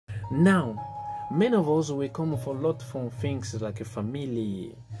Now, many of us, we come for a lot from things like a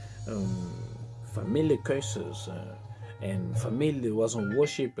family curses, and family wasn't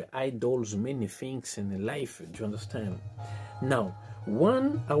worship idols, many things in life. Do you understand? Now,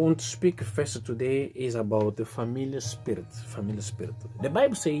 one I want to speak first today is about the familiar spirit. Familiar spirit. The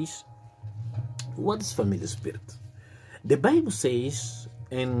Bible says, what is familiar spirit? The Bible says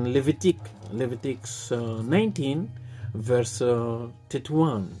in Leviticus 19, verse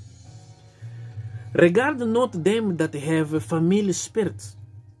 31, regard not them that have a familiar spirit,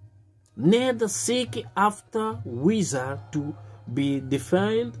 neither seek after wizard to be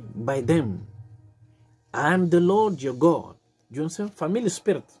defiled by them. I am the Lord your God. Do you understand? Familiar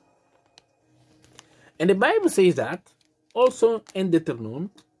spirit. And the Bible says that also in Deuteronomy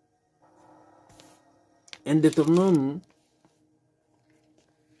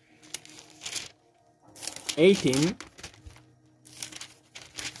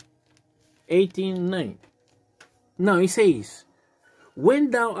 18:9. Now it says,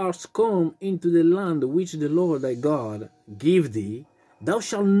 when thou art come into the land which the Lord thy God gave thee, thou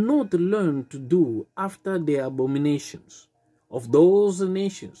shalt not learn to do after the abominations of those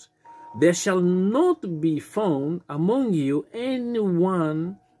nations. There shall not be found among you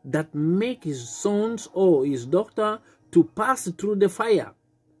anyone that make his sons or his daughter to pass through the fire,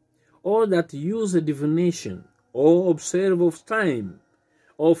 or that use a divination, or observe of time,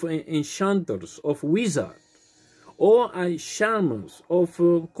 of enchanters, of wizards, or a charmers, of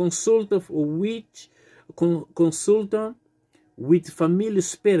consulter with familiar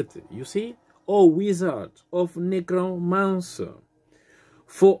spirit, you see, or wizard, of necromancer.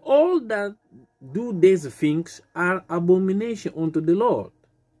 For all that do these things are abomination unto the Lord.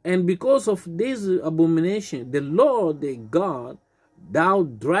 And because of this abomination, the Lord thy God, thou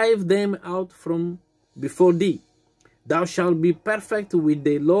drive them out from before thee. Thou shalt be perfect with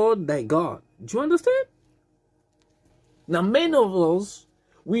the Lord thy God. Do you understand? Now, many of us,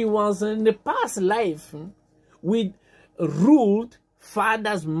 we was in the past life, we ruled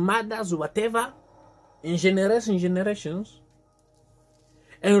fathers, mothers, whatever, in generations,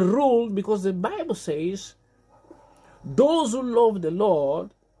 and ruled because the Bible says, those who love the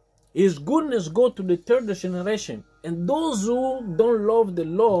Lord, his goodness go to the third generation. And those who don't love the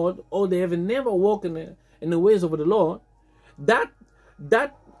Lord, or they have never walked in the ways of the Lord, that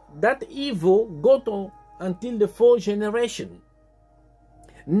evil go to until the fourth generation.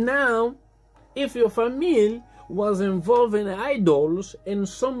 Now, if your family was involved in idols and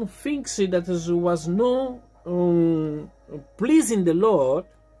some things that was no pleasing the Lord,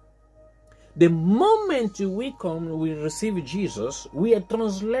 the moment we come, we receive Jesus, we are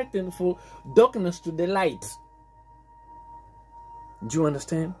translated from darkness to the light. Do you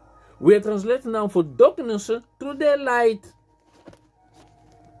understand? We are translated now from darkness to the light.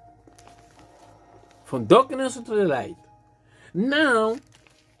 From darkness to the light. Now,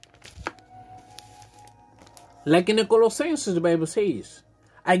 like in the Colossians, the Bible says,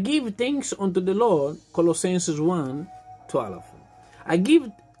 I give thanks unto the Lord, Colossians 1:12. I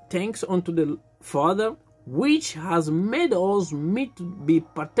give thanks unto the Father, which has made us meet to be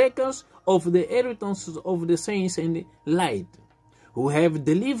partakers of the inheritance of the saints in the light, who have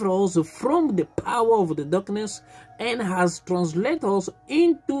delivered us from the power of the darkness, and has translated us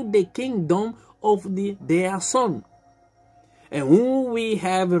into the kingdom of their Son, and whom we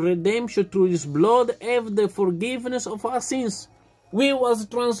have redemption through his blood, have the forgiveness of our sins. We was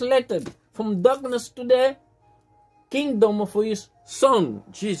translated from darkness to the kingdom of his Son,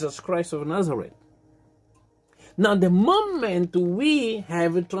 Jesus Christ of Nazareth. Now, the moment we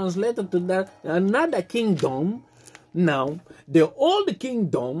have translated to that another kingdom, now the old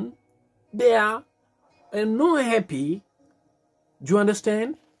kingdom, they are not happy. Do you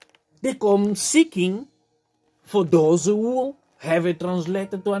understand? They come seeking for those who have it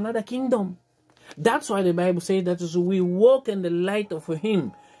translated to another kingdom. That's why the Bible says that we walk in the light of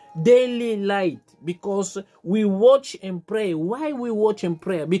him, daily light, because we watch and pray. Why we watch and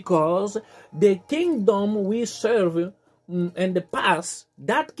pray? Because the kingdom we serve in the past,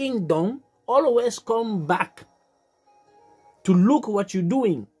 that kingdom always come back to look what you're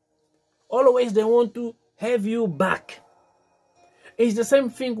doing. Always they want to have you back. It's the same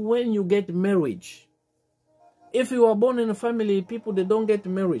thing when you get marriage. If you are born in a family, people, they don't get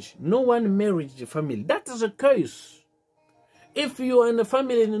married. No one marries the family. That is a curse. If you are in a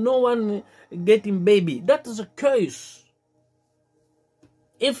family and no one getting baby, that is a curse.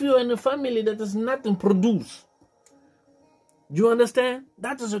 If you are in a family that is nothing produced, do you understand?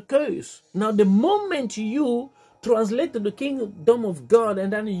 That is a curse. Now, the moment you translate to the kingdom of God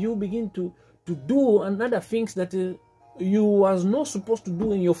and then you begin to do another things that you was not supposed to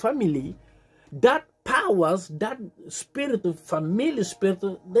do in your family, that powers, that spirit of family spirit,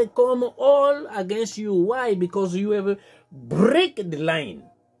 they come all against you. Why? Because you have break the line.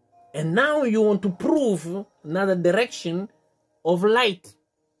 And now you want to prove another direction of light.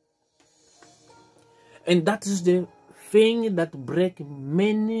 And that is the thing that break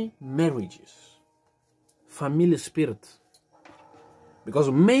many marriages. Family spirit.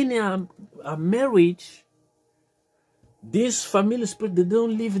 Because many are married, this family spirit, they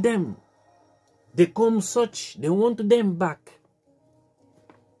don't leave them. They come such, they want them back.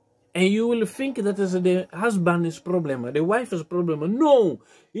 And you will think that is the husband's problem, the wife's problem. No,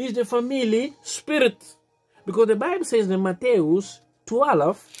 it's the family spirit. Because the Bible says in Matthew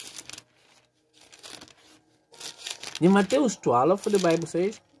 12, in Matthew 12, the Bible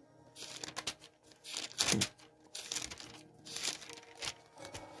says,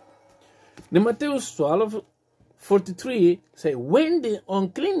 in Matthew 12:43, say, when the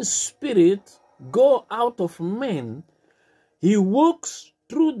unclean spirit go out of man, he walks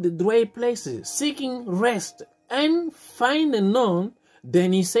through the dry places, seeking rest, and finding none.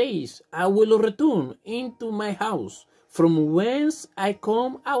 Then he says, I will return into my house from whence I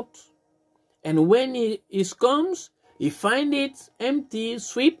come out. And when he comes, he finds it empty,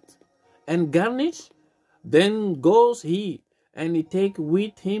 swept, and garnished. Then goes he, and he take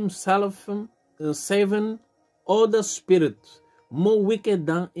with himself 7 other spirits, more wicked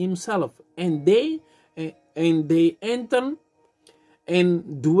than himself, and they enter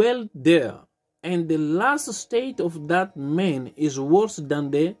and dwell there. And the last state of that man is worse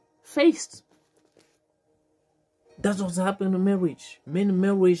than the first. That's what's happening in marriage. Many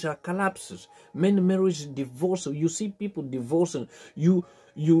marriages are collapses. Many marriages divorce. You see people divorcing. You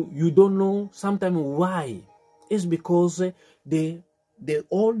don't know sometimes why. It's because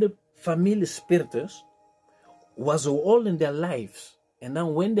all the family spirits was all in their lives. And now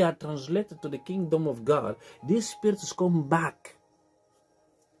when they are translated to the kingdom of God, these spirits come back.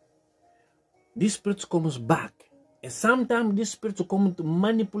 These spirits comes back. And sometimes these spirits come to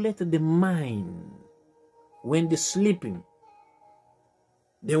manipulate the mind. When they're sleeping,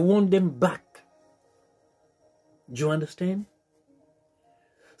 they want them back. Do you understand?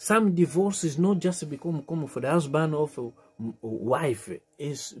 Some divorce is not just become common for the husband or for wife.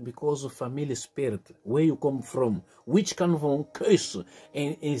 It's because of family spirit. Where you come from, which kind of curse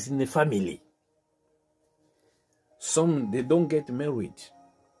and is in the family. Some, they don't get married.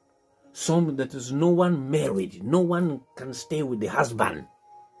 Some, that is no one married. No one can stay with the husband.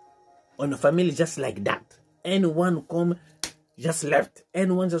 On a family just like that. Anyone come, just left.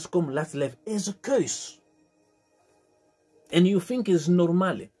 Anyone just come, last left. It's a curse. And you think it's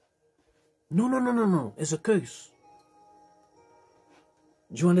normal. No. It's a curse.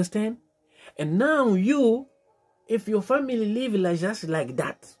 Do you understand? And now you, if your family live like just like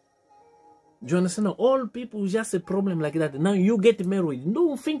that, do you understand? All people just a problem like that. Now you get married.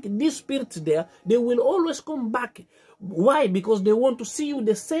 Don't think these spirits there, they will always come back. Why? Because they want to see you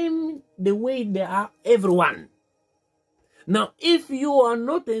the way they are everyone. Now, if you are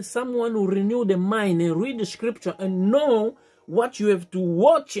not someone who renew the mind and read the scripture and know what you have to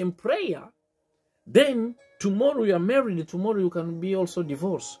watch in prayer, then tomorrow you are married, tomorrow you can be also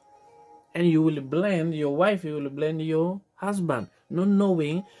divorced. And you will blame your wife, you will blame your husband, not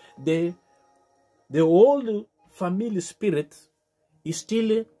knowing the old family spirit is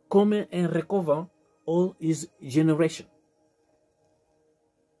still coming and recover all his generation.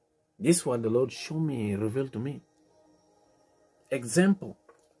 This is what the Lord showed me, revealed to me. Example,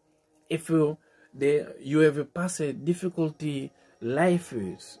 if you have passed a difficulty life,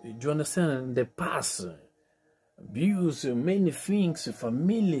 do you understand, the past, abuse, many things,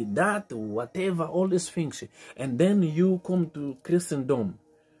 family, that, whatever, all these things, and then you come to Christendom,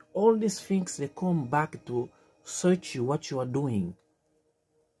 all these things, they come back to search you, what you are doing.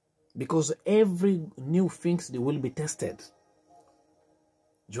 Because every new things, they will be tested.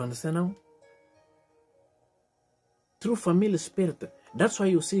 Do you understand now? Through family spirit. That's why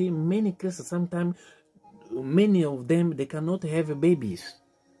you see many Christians, sometimes, many of them, they cannot have babies.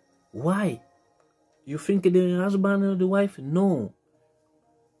 Why? You think the husband or the wife? No.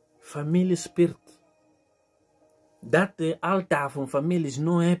 Family spirit. That the altar from family is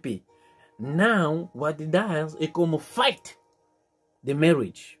not happy. Now, what it does, it come fight the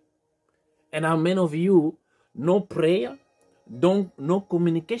marriage. And how many of you, no prayer, no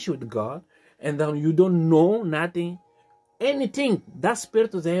communication with God, and then you don't know nothing, anything. That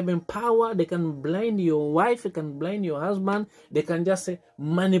spirit is having power. They can blind your wife, they can blind your husband, they can just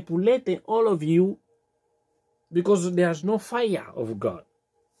manipulate all of you because there's no fire of God.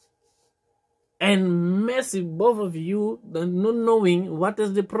 and messy both of you, not knowing what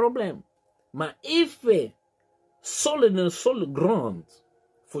is the problem. But if solid and solid ground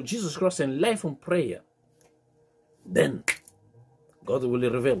for Jesus Christ and life and prayer, then God will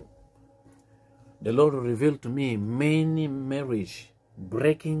reveal. The Lord revealed to me many marriage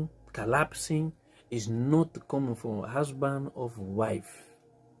breaking, collapsing is not coming from husband or wife,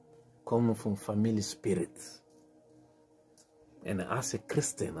 coming from family spirits. And as a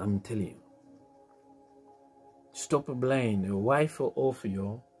Christian, I'm telling you, stop blaming your wife or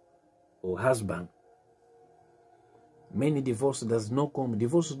your husband. Many divorces does not come.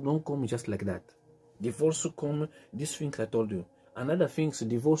 Divorce don't come just like that. Divorce come, these things I told you. Another thing,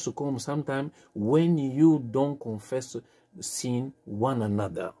 divorce come sometimes when you don't confess sin one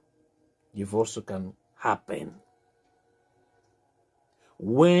another. Divorce can happen.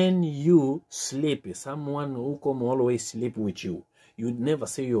 When you sleep, someone who come always sleep with you, you never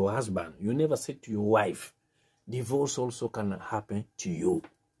say your husband, you never say to your wife. Divorce also can happen to you.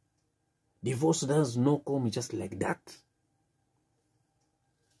 Divorce does not come just like that.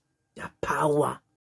 The power